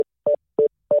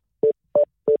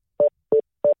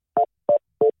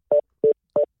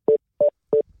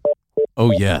Oh,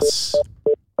 yes.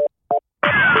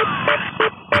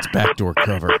 It's Backdoor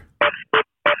Cover.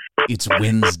 It's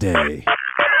Wednesday.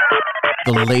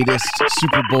 The latest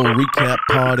Super Bowl recap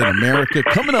pod in America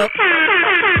coming up.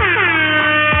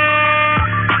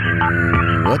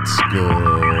 What's good?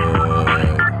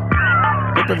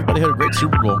 Hope everybody had a great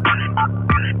Super Bowl.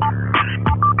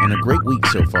 And a great week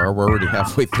so far. We're already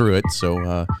halfway through it.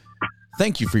 So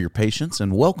thank you for your patience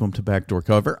and welcome to Backdoor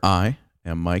Cover. I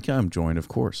am Micah. I'm joined, of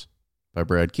course, by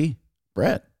Brad Key.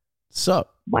 Brad, what's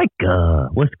up? Micah,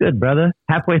 what's good, brother?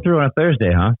 Halfway through on a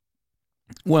Thursday, huh?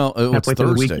 Well, it's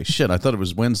Thursday. Shit, I thought it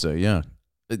was Wednesday. Yeah.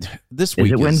 This week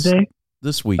is it Wednesday?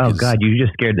 This week Oh, God, you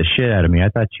just scared the shit out of me. I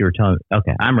thought you were telling...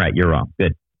 Okay, I'm right. You're wrong.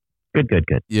 Good.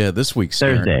 Yeah, this week's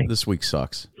Thursday. This week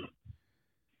sucks.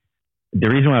 The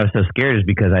reason why I was so scared is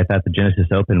because I thought the Genesis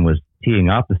Open was teeing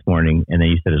off this morning, and then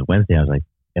you said it was Wednesday. I was like,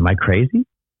 am I crazy?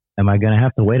 Am I going to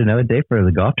have to wait another day for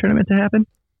the golf tournament to happen?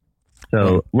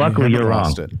 So, luckily, you're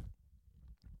wrong.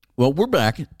 Well, we're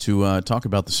back to talk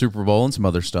about the Super Bowl and some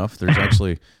other stuff. There's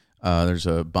actually there's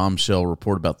a bombshell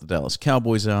report about the Dallas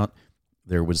Cowboys out.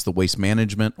 There was the Waste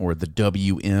Management, or the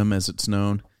WM as it's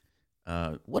known.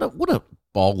 What a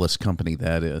ballless company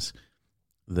that is.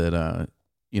 That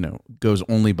goes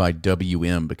only by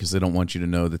WM because they don't want you to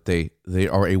know that they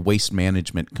are a waste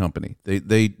management company.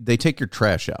 They take your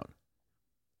trash out.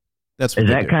 That's what is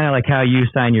that kind of like how you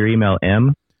sign your email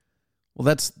M? Well,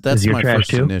 that's my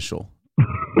first initial.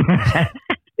 I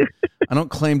don't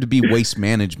claim to be waste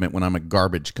management when I'm a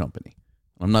garbage company.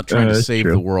 I'm not trying to save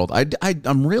the world.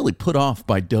 I'm really put off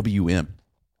by WM.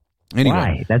 Anyway,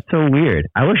 why? That's so weird.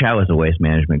 I wish I was a waste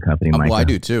management company. Well, I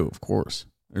do too, of course.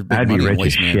 I'd be rich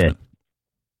as shit.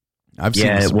 I've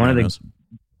seen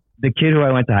the kid who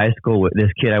I went to high school with. This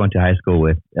kid I went to high school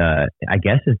with. I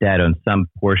guess his dad owned some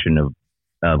portion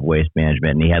of waste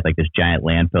management, and he had like this giant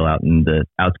landfill out in the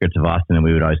outskirts of Austin, and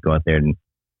we would always go out there and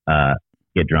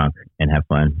get drunk and have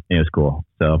fun. It was cool.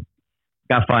 So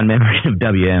got fond memories of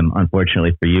WM.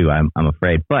 Unfortunately for you, I'm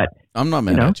afraid, but I'm not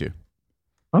mad at you.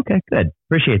 Okay, good.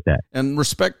 Appreciate that. And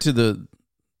respect to the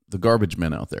garbage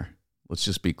men out there. Let's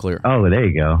just be clear. Oh, there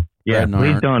you go. Yeah,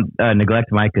 please don't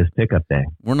neglect Micah's pickup day.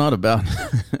 We're not above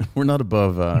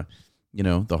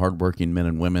the hardworking men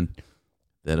and women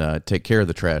that take care of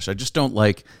the trash. I just don't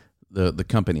like the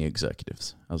company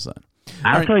executives. How's that?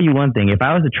 I'll tell you one thing. If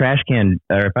I was a trash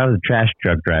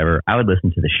truck driver, I would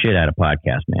listen to the shit out of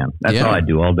podcasts, man. That's all I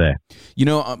do all day. You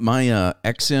know, my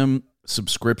XM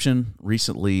subscription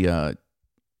recently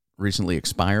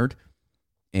expired,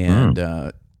 and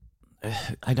I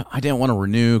didn't want to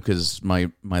renew because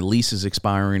my lease is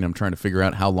expiring. I'm trying to figure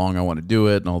out how long I want to do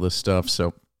it and all this stuff.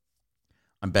 So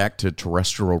I'm back to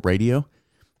terrestrial radio,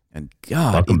 and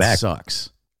God, it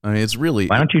sucks. I mean, it's really...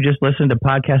 Why don't you just listen to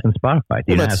podcasts on Spotify?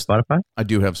 Do you not have Spotify? I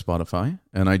do have Spotify,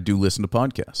 and I do listen to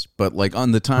podcasts. But like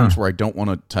on the times where I don't want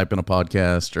to type in a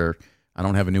podcast or I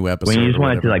don't have a new episode, when you just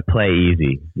want it to like play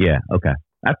easy. Yeah, okay.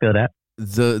 I feel that.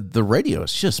 The radio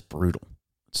is just brutal.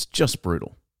 It's just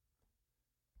brutal.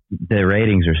 The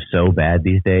ratings are so bad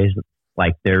these days.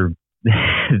 Like the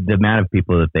amount of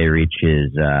people that they reach is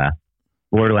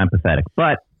borderline pathetic.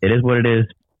 But it is what it is.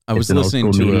 I was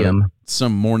listening to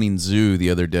some morning zoo the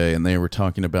other day, and they were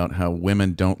talking about how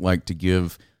women don't like to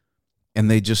give, and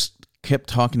they just kept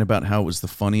talking about how it was the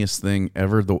funniest thing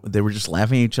ever. They were just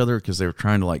laughing at each other because they were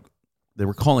trying to they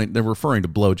were referring to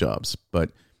blowjobs,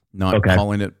 but not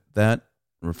calling it that,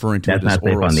 referring to it as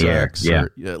oral sex. Yeah.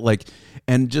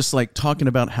 And just like talking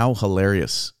about how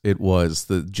hilarious it was,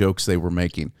 the jokes they were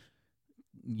making,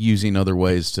 using other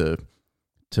ways to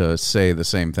say the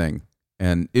same thing.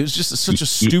 And it was just such a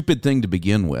stupid thing to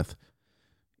begin with.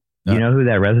 You know who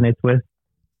that resonates with?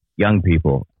 Young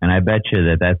people. And I bet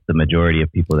you that's the majority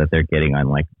of people that they're getting on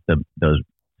like those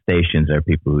stations are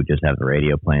people who just have the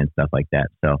radio playing stuff like that.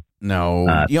 So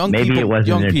no, young people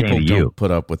don't put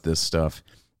up with this stuff.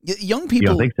 Young people. You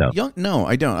don't think so? No,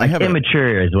 I don't.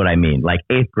 Immature is what I mean, like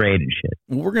 8th grade and shit.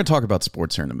 Well, we're going to talk about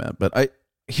sports here in a minute, but I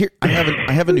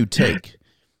have a new take,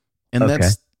 and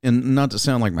that's, and not to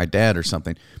sound like my dad or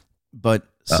something, but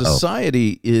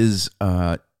society is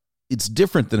it's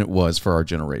different than it was for our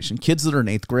generation. Kids that are in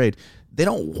 8th grade, they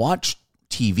don't watch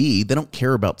TV. They don't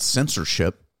care about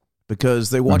censorship because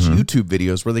they watch YouTube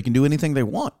videos where they can do anything they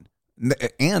want.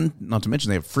 And not to mention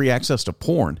they have free access to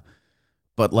porn.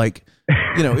 But like,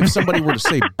 if somebody were to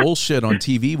say bullshit on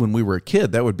TV when we were a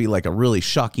kid, that would be like a really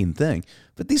shocking thing.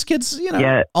 But these kids,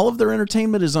 all of their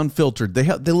entertainment is unfiltered.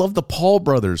 They love the Paul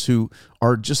brothers, who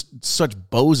are just such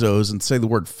bozos and say the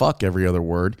word fuck every other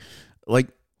word. Like,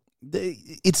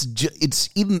 it's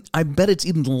even, I bet it's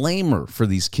even lamer for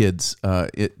these kids,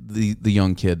 the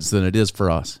young kids, than it is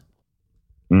for us.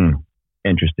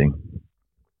 Interesting.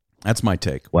 That's my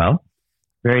take. Well,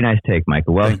 very nice take,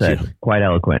 Michael. Well Thank said. you. Quite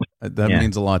eloquent. That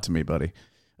means a lot to me, buddy.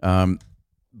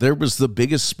 There was the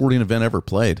biggest sporting event ever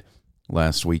played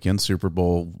last weekend, Super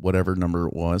Bowl, whatever number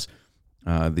it was.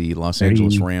 The Los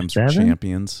Angeles Rams were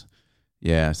champions.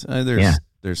 Yes,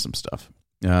 there's some stuff.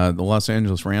 The Los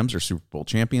Angeles Rams are Super Bowl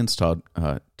champions. Todd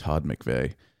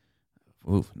McVay.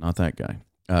 Ooh, not that guy.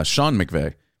 Sean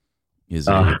McVay is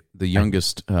the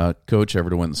youngest coach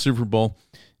ever to win the Super Bowl.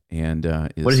 And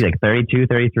what is he, like 32,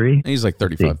 33? He's like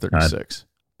 35, 36,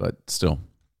 but still.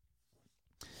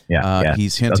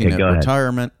 He's hinting at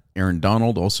retirement. Aaron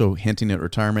Donald also hinting at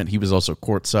retirement. He was also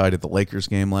courtside at the Lakers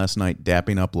game last night,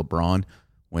 dapping up LeBron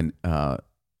when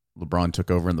LeBron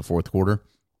took over in the fourth quarter.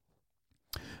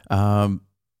 The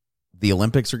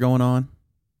Olympics are going on.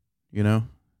 You know,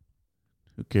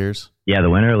 who cares? Yeah, the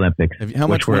Winter Olympics,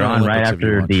 which were on right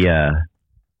after the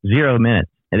 0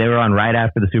 minutes. And they were on right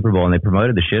after the Super Bowl, and they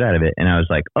promoted the shit out of it. And I was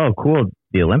like, oh, cool,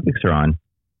 the Olympics are on.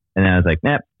 And then I was like,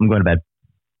 nah, I'm going to bed.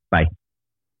 Bye.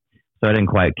 So I didn't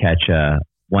quite catch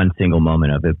one single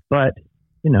moment of it. But,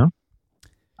 you know,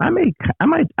 I might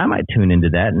tune into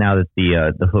that now that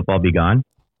the football be gone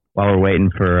while we're waiting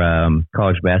for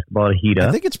college basketball to heat up.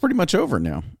 I think it's pretty much over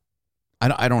now.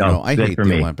 I don't know. I hate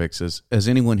the Olympics, as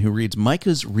anyone who reads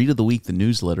Micah's Read of the Week, the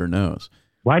newsletter, knows.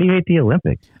 Why do you hate the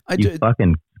Olympics? You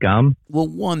fucking scum. Well,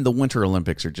 one, the Winter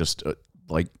Olympics are just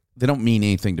they don't mean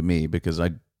anything to me because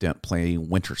I don't play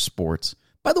winter sports.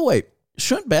 By the way,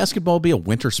 shouldn't basketball be a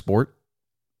winter sport?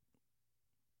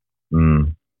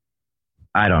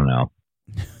 I don't know.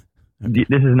 Okay.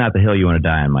 This is not the hill you want to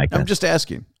die on, Mike. I'm just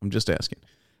asking.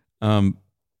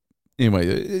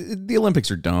 Anyway, the Olympics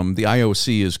are dumb. The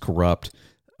IOC is corrupt.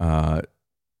 The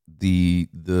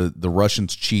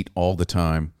Russians cheat all the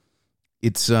time.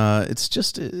 It's a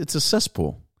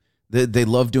cesspool. They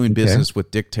love doing business with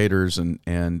dictators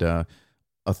and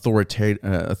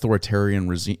authoritarian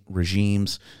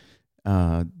regimes.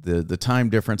 The time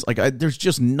difference, there's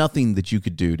just nothing that you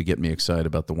could do to get me excited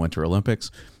about the Winter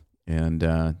Olympics. And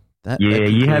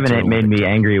you haven't made me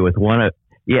angry with one of.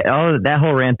 Yeah, that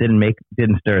whole rant didn't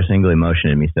stir a single emotion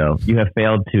in me. So you have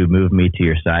failed to move me to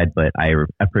your side, but I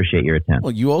appreciate your attempt.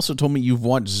 Well, you also told me you've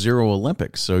watched 0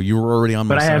 Olympics, so you were already on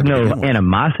my side. But I have no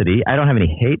animosity. I don't have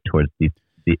any hate towards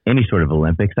any sort of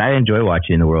Olympics. I enjoy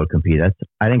watching the world compete. I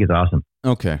think it's awesome.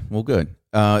 Okay, well, good.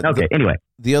 Anyway.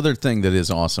 The other thing that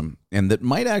is awesome and that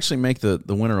might actually make the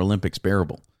Winter Olympics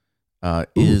bearable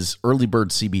is Early Bird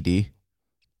CBD.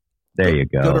 There you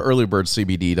go. Go to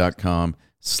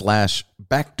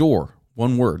earlybirdcbd.com/backdoor.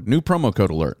 One word. New promo code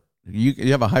alert.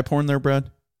 You have a high porn there, Brad?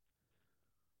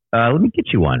 Let me get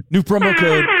you one. New promo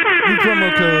code.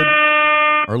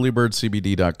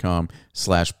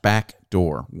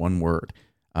 earlybirdcbd.com/backdoor. One word.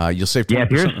 You'll save 20%. Yeah,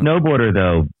 if you're a snowboarder,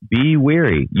 though, be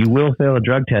wary. You will fail a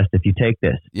drug test if you take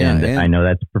this. Yeah, and I know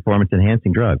that's a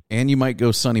performance-enhancing drug. And you might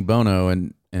go Sonny Bono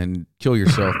and kill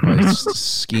yourself by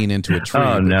skiing into a tree.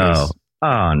 Oh, no.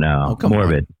 Oh, come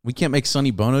morbid. On. We can't make Sonny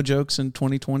Bono jokes in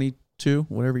 2022,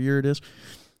 whatever year it is.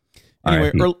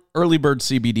 Anyway,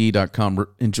 earlybirdcbd.com.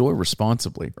 Enjoy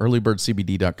responsibly.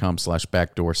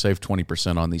 earlybirdcbd.com/backdoor. Save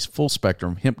 20% on these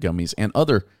full-spectrum hemp gummies and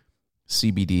other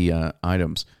CBD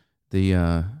items.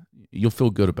 You'll feel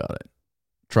good about it.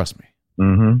 Trust me.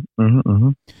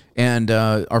 And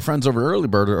our friends over at Early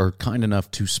Bird are kind enough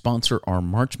to sponsor our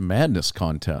March Madness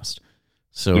contest.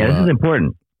 So this is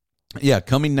important. Yeah,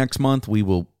 coming next month, we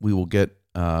will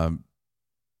have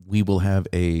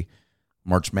a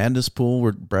March Madness pool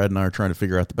where Brad and I are trying to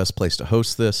figure out the best place to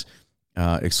host this,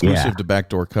 exclusive to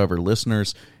Backdoor Cover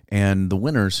listeners, and the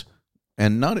winners,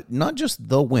 and not just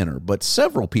the winner, but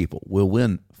several people will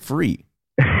win free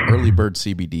Early Bird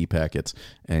CBD packets,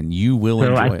 and you will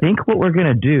enjoy it. So I think what we're going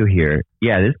to do here,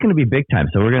 this is going to be big time.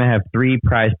 So we're going to have 3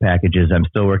 prize packages. I'm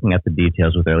still working out the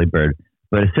details with Early Bird,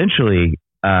 but essentially,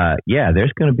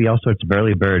 there's going to be all sorts of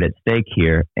Early Bird at stake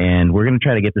here, and we're going to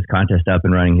try to get this contest up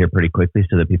and running here pretty quickly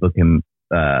so that people can,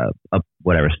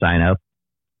 sign up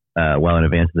well in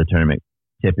advance of the tournament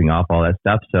tipping off, all that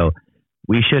stuff. So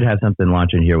we should have something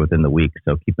launching here within the week,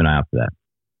 so keep an eye out for that.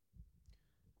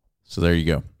 So there you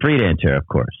go. Free to enter, of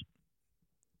course.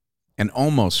 And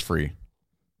almost free.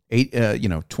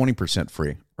 20%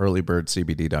 free.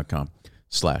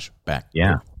 earlybirdcbd.com/back.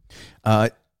 Yeah.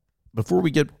 Before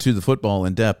we get to the football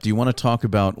in depth, do you want to talk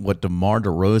about what DeMar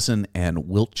DeRozan and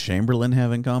Wilt Chamberlain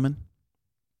have in common?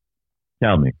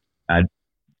 Tell me.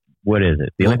 What is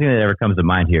it? The only thing that ever comes to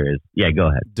mind here is, go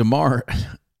ahead. DeMar,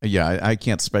 I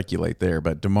can't speculate there,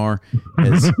 but DeMar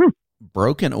has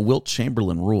broken a Wilt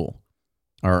Chamberlain rule,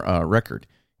 or record.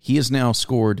 He has now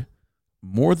scored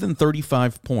more than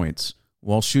 35 points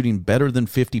while shooting better than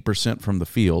 50% from the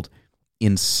field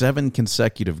in 7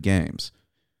 consecutive games,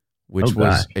 which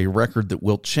was a record that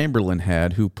Wilt Chamberlain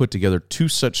had, who put together 2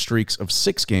 such streaks of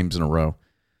 6 games in a row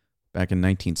back in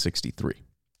 1963.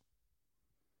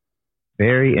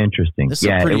 Very interesting. This is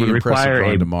a pretty impressive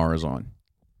run DeMar is on.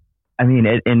 I mean,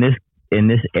 in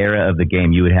this era of the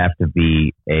game, you would have to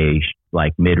be a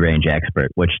mid-range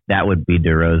expert, which that would be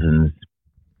DeRozan's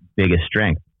biggest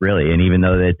strength, really. And even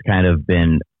though it's kind of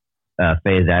been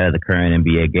phased out of the current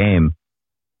NBA game,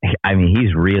 I mean,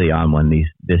 he's really on one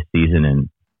this season. And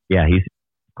yeah, he's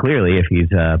clearly, if he's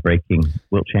breaking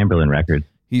Wilt Chamberlain records,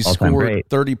 he's scored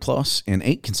 30 plus in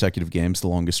 8 consecutive games, the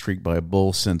longest streak by a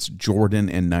Bull since Jordan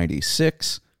in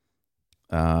 '96.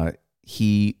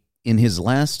 He, in his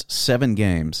last 7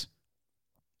 games,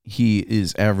 he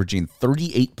is averaging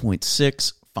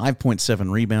 38.6,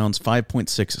 5.7 rebounds,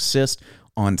 5.6 assists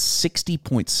on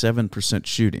 60.7%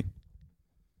 shooting.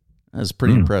 That's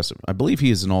pretty impressive. I believe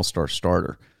he is an all-star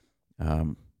starter.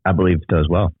 I believe so as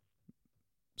well.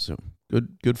 So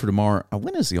good for DeMar.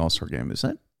 When is the all-star game? Is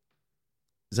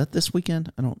that this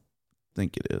weekend? I don't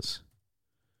think it is.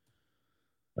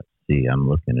 Let's see. I'm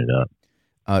looking it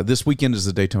up. This weekend is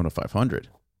the Daytona 500,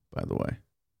 by the way.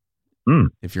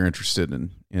 If you're interested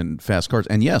in fast cars.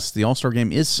 And yes, the all-star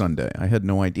game is Sunday. I had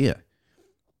no idea.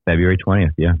 February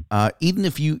 20th, yeah. Even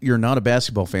if you're not a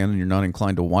basketball fan and you're not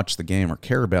inclined to watch the game or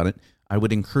care about it, I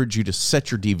would encourage you to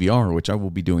set your DVR, which I will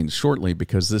be doing shortly,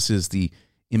 because this is the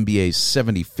NBA's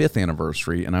 75th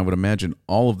anniversary, and I would imagine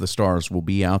all of the stars will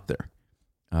be out there,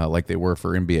 like they were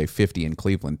for NBA 50 in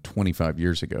Cleveland 25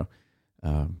 years ago.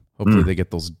 Hopefully they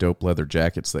get those dope leather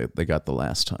jackets they got the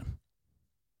last time.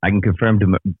 I can confirm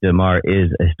DeMar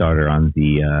is a starter on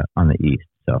the East,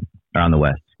 or on the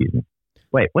West, excuse me.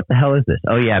 Wait, what the hell is this?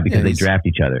 Oh yeah, because they draft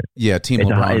each other. Yeah, Team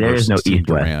LeBron there is no Team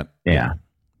East-West. Durant. Yeah.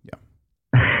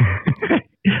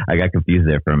 I got confused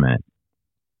there for a minute.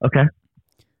 Okay,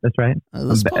 that's right.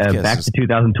 Back to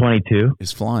 2022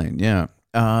 is flying. Yeah.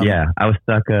 Yeah, I was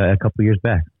stuck a couple years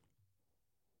back.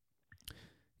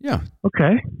 Yeah.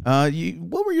 Okay.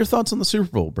 What were your thoughts on the Super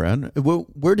Bowl, Brad?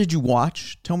 Where did you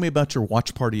watch? Tell me about your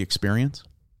watch party experience.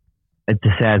 It's a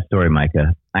sad story,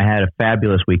 Micah. I had a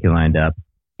fabulous weekend lined up,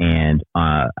 and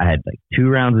I had 2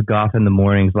 rounds of golf in the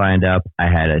mornings lined up. I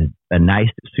had a nice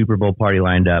Super Bowl party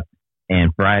lined up,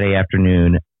 and Friday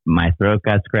afternoon, my throat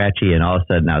got scratchy, and all of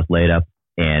a sudden I was laid up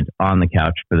and on the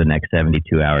couch for the next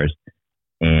 72 hours.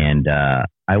 And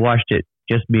I watched it,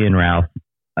 just me and Ralph,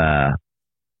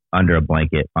 under a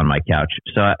blanket on my couch.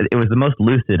 So it was the most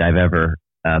lucid I've ever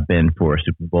been for a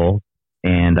Super Bowl,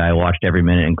 and I watched every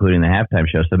minute, including the halftime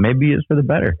show. So maybe it's for the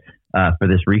better for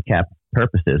this recap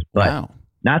purposes, but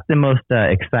not the most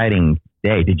exciting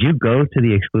day. Did you go to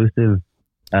the exclusive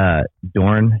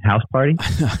Dorn house party?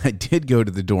 I did go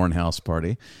to the Dorn house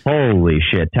party. Holy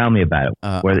shit. Tell me about it.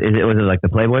 Was it like the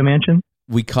Playboy Mansion?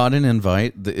 We caught an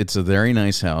invite. It's a very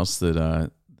nice house that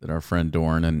our friend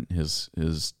Dorn and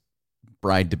his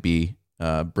bride-to-be,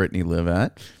 Brittany, live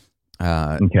at.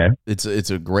 Okay. It's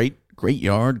a great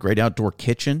yard, great outdoor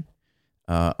kitchen.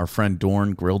 Our friend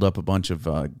Dorn grilled up a bunch of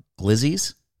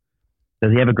glizzies.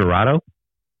 Does he have a grotto?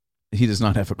 He does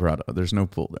not have a grotto. There's no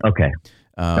pool there. Okay.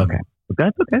 Okay.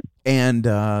 That's okay. And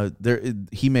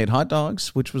he made hot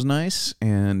dogs, which was nice,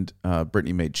 and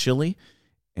Brittany made chili,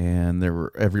 and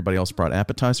everybody else brought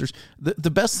appetizers.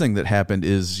 The best thing that happened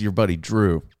is your buddy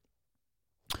Drew.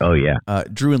 Oh, yeah.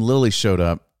 Drew and Lily showed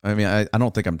up. I mean, I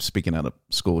don't think I'm speaking out of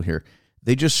school here.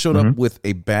 They just showed up with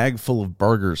a bag full of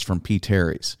burgers from P.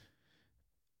 Terry's.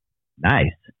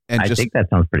 Nice. And I think that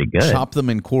sounds pretty good. Chop them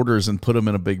in quarters and put them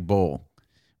in a big bowl,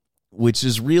 which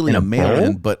is really a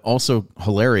mail-in, but also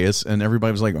hilarious. And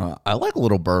everybody was like, I like a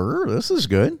little burger. This is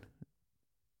good.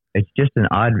 It's just an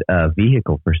odd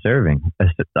vehicle for serving.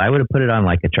 I would have put it on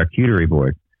like a charcuterie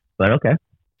board, but okay.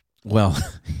 Well,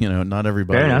 not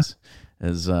everybody is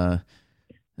as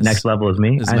next level as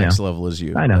me. As next level as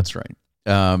you. I know. That's right.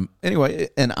 Anyway,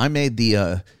 and I made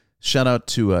the shout out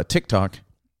to TikTok.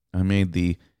 I made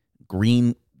the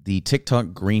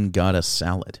TikTok green goddess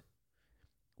salad,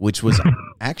 which was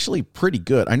actually pretty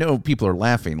good. I know people are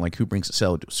laughing, like, who brings a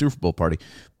salad to a Super Bowl party?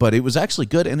 But it was actually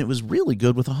good, and it was really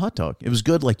good with a hot dog. It was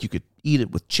good, like, you could eat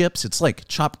it with chips. It's like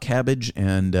chopped cabbage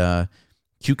and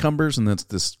cucumbers, and that's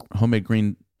this homemade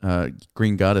green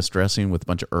goddess dressing with a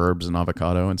bunch of herbs and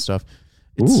avocado and stuff.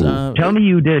 Tell me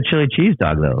you did a chili cheese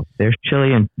dog, though. There's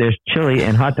chili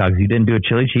and hot dogs. You didn't do a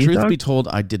chili cheese dog? Truth be told,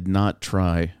 I did not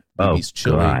try Baby's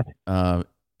chili. God.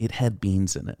 It had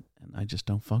beans in it, and I just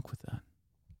don't fuck with that.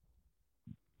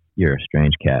 You're a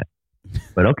strange cat.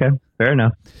 But okay, fair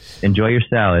enough. Enjoy your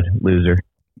salad, loser.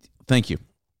 Thank you.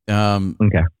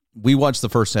 Okay. we watched the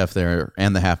first half there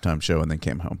and the halftime show, and then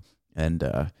came home. And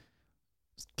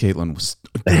Caitlin was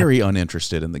very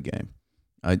uninterested in the game.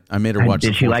 I made her watch.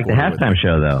 Did she like the halftime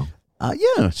show though?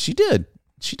 Yeah, she did.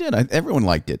 She did. Everyone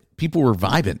liked it. People were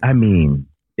vibing. I mean,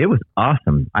 it was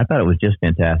awesome. I thought it was just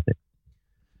fantastic.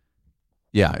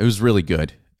 Yeah, it was really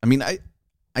good. I mean,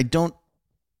 I don't.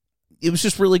 It was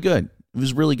just really good. It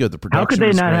was really good. The production. How could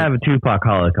they not have a Tupac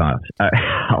hologram?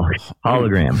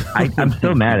 I'm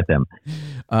so mad at them.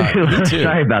 Me too.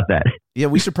 Sorry about that. Yeah,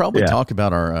 we should probably talk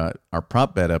about our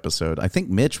prop bet episode. I think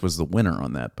Mitch was the winner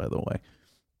on that, by the way.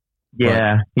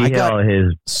 Yeah, he hit all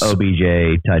his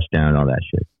OBJ touchdown and all that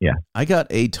shit. Yeah, I got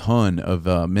a ton of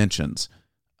mentions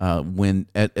when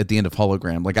at the end of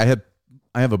hologram. Like I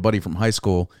have a buddy from high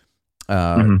school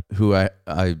who I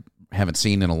haven't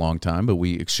seen in a long time, but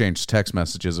we exchanged text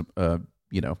messages,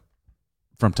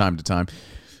 from time to time.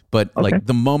 But like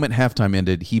the moment halftime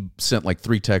ended, he sent like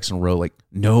 3 texts in a row, like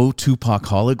no Tupac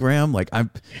hologram. Like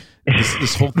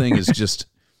this whole thing is just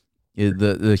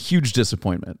the huge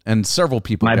disappointment. And several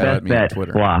people got at me on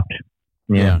Twitter. Flopped.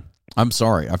 Yeah, I'm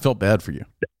sorry. I felt bad for you.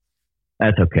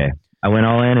 That's okay. I went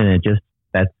all in, and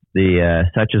that's the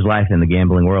such is life in the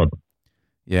gambling world.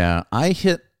 Yeah, I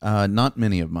hit not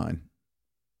many of mine.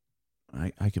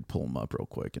 I could pull them up real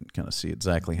quick and kind of see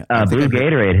exactly how. Blue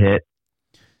Gatorade hit.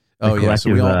 Oh yeah,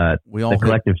 so we all the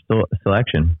collective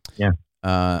selection. Yeah.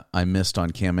 I missed on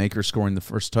Cam Akers scoring the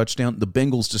first touchdown. The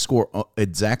Bengals to score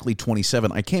exactly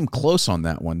 27. I came close on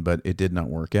that one, but it did not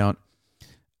work out.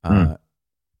 I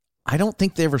don't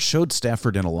think they ever showed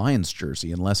Stafford in a Lions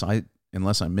jersey unless I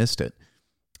missed it.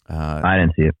 I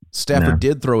didn't see it. Stafford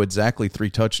did throw exactly 3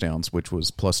 touchdowns, which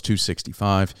was plus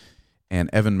 265. And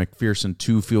Evan McPherson,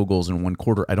 2 field goals in 1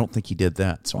 quarter. I don't think he did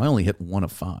that. So I only hit 1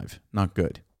 of 5. Not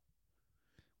good.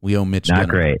 We owe Mitch Not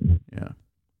dinner. Great. Yeah.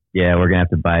 Yeah, we're going to have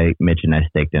to buy Mitch a nice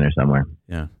steak dinner somewhere.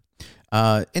 Yeah.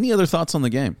 Any other thoughts on the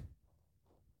game?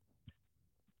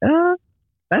 That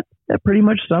pretty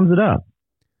much sums it up.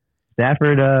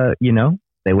 Stafford,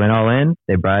 they went all in.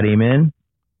 They brought him in.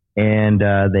 And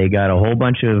they got a whole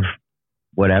bunch of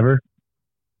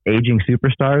aging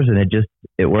superstars, and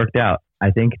it worked out. I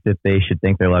think that they should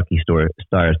thank their lucky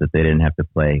stars that they didn't have to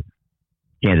play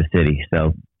Kansas City.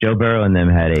 So Joe Burrow and them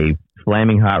had a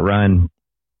flaming hot run.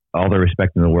 All the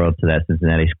respect in the world to that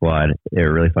Cincinnati squad. They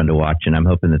were really fun to watch, and I'm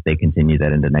hoping that they continue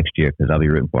that into next year because I'll be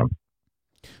rooting for them.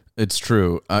 It's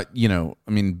true.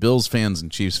 Bills fans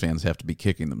and Chiefs fans have to be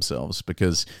kicking themselves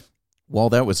because while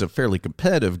that was a fairly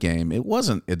competitive game, it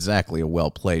wasn't exactly a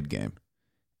well-played game.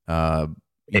 It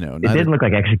didn't look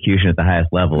like execution at the highest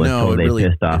level until they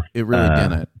pissed off. It really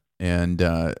didn't. And,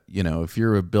 if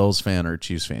you're a Bills fan or a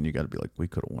Chiefs fan, you got to be like, we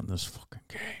could have won this fucking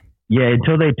game. Yeah,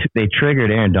 until they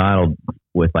triggered Aaron Donald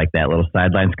with like that little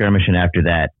sideline skirmish, and after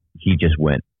that, he just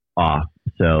went off.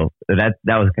 So that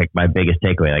was like my biggest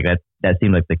takeaway. Like that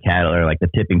seemed like the cattle or like the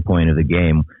tipping point of the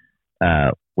game,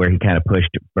 where he kind of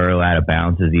pushed Burrow out of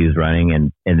bounds as he was running,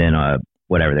 and then there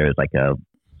was like a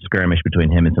skirmish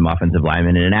between him and some offensive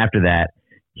linemen, and after that,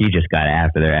 he just got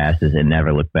after their asses and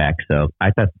never looked back. So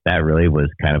I thought that really was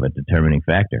kind of a determining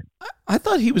factor. I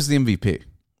thought he was the MVP,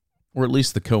 or at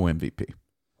least the co-MVP.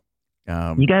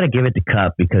 You got to give it to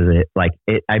Kupp because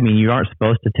you aren't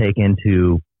supposed to take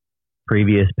into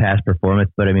previous past performance,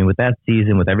 but I mean, with that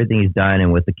season, with everything he's done,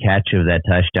 and with the catch of that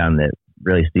touchdown that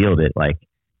really sealed it, I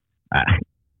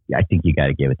think you got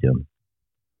to give it to him.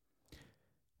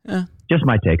 Yeah, just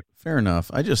my take. Fair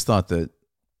enough. I just thought that,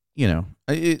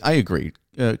 I agree.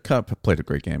 Kupp played a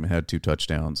great game and had 2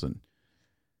 touchdowns, and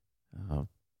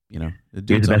he's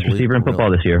the best receiver in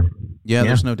football this year. Yeah,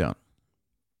 there's no doubt.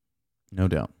 No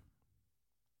doubt.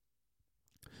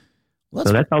 Well,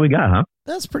 so that's all we got, huh?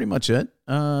 That's pretty much it.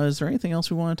 Is there anything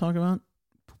else we want to talk about?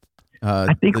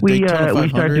 I think we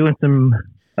start doing some.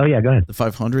 Oh yeah, go ahead. The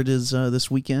 500 is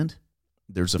this weekend.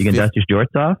 There's you can dust your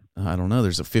shorts off. I don't know.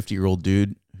 There's a 50-year-old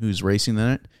dude who's racing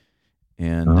that,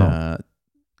 and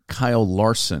Kyle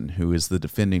Larson, who is the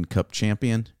defending Cup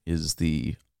champion, is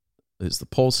the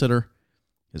pole sitter.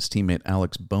 His teammate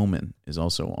Alex Bowman is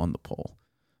also on the pole,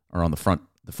 or on the front,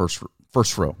 the first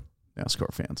row.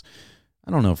 NASCAR fans. I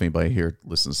don't know if anybody here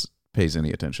pays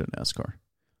any attention to NASCAR.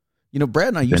 Brad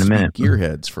and I used to be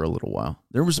gearheads for a little while.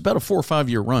 There was about a 4 or 5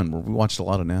 year run where we watched a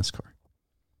lot of NASCAR.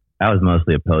 I was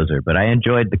mostly a poser, but I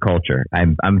enjoyed the culture.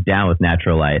 I'm down with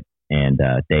natural light and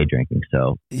day drinking,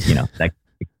 so that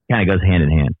kind of goes hand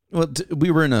in hand. Well, we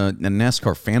were in a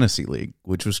NASCAR fantasy league,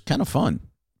 which was kind of fun.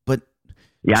 But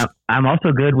yeah, I'm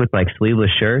also good with like sleeveless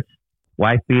shirts,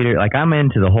 wife beater. Like I'm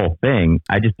into the whole thing.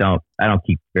 I don't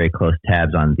keep very close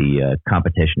tabs on the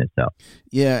competition itself.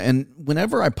 Yeah, and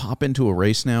whenever I pop into a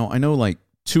race now, I know like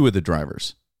 2 of the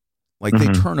drivers. Like they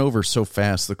turn over so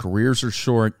fast. The careers are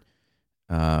short.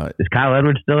 Is Kyle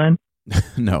Edwards still in?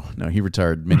 No, he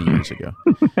retired many years ago.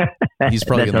 He's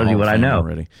probably that tells you what I know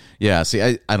already. Yeah, see,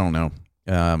 I don't know.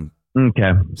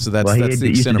 Okay, so that's the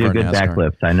extent of our good NASCAR.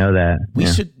 Backflips. I know that. We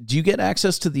should. Do you get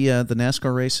access to the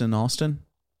NASCAR race in Austin?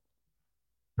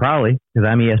 Probably, because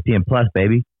I'm ESPN Plus,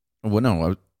 baby. Well,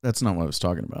 no, that's not what I was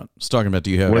talking about. I was talking about,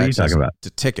 do you have what access are you talking about? to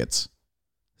tickets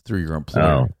through your employer?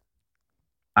 Oh,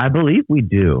 I believe we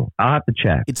do. I'll have to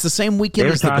check. It's the same weekend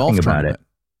as the golf tournament.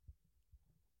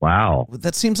 Wow.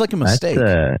 That seems like a mistake.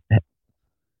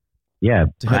 Yeah,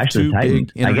 to have two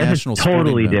big international, I guess it's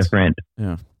totally different.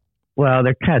 Yeah. Well,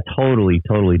 they're kind of totally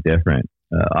different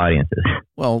audiences.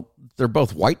 Well, they're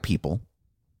both white people.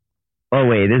 Oh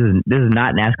wait, this is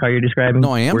not NASCAR you're describing?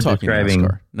 No, I am talking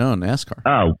NASCAR. No, NASCAR.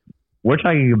 Oh, we're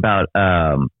talking about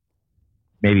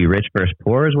maybe rich versus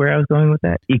poor is where I was going with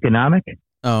that. Economic.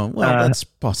 Oh, well, that's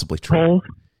possibly true. Polls.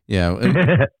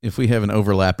 Yeah, if we have an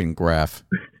overlapping graph,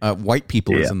 white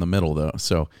people is in the middle though.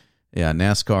 So, yeah,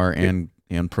 NASCAR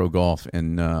and pro golf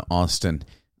in Austin.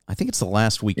 I think it's the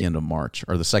last weekend of March,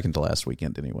 or the second to last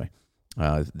weekend anyway.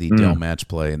 The Dell Match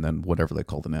Play, and then whatever they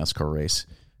call the NASCAR race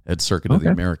at Circuit of the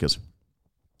Americas.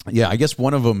 Yeah, I guess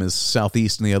one of them is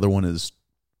southeast and the other one is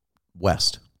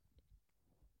west.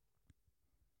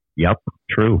 Yep,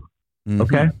 true. Mm-hmm.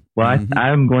 Okay. Well,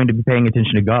 I'm going to be paying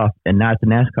attention to golf and not to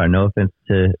NASCAR. No offense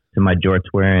to my jorts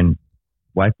wearing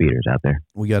wife beaters out there.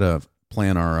 We got to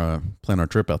plan our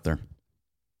trip out there.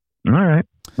 All right.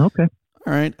 Okay.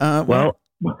 All right. Well,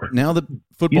 now that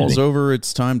football's over,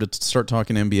 it's time to start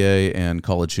talking NBA and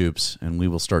college hoops, and we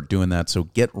will start doing that. So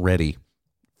get ready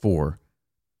for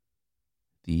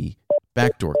the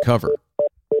backdoor cover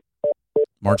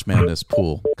March Madness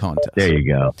pool contest. There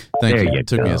you go. Thank you. It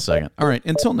took me a second. All right.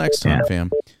 Until next time,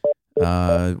 fam.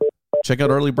 Check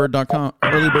out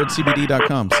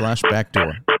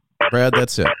earlybirdcbd.com/backdoor. Brad,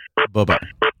 that's it. Bye-bye.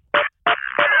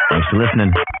 Thanks for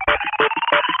listening.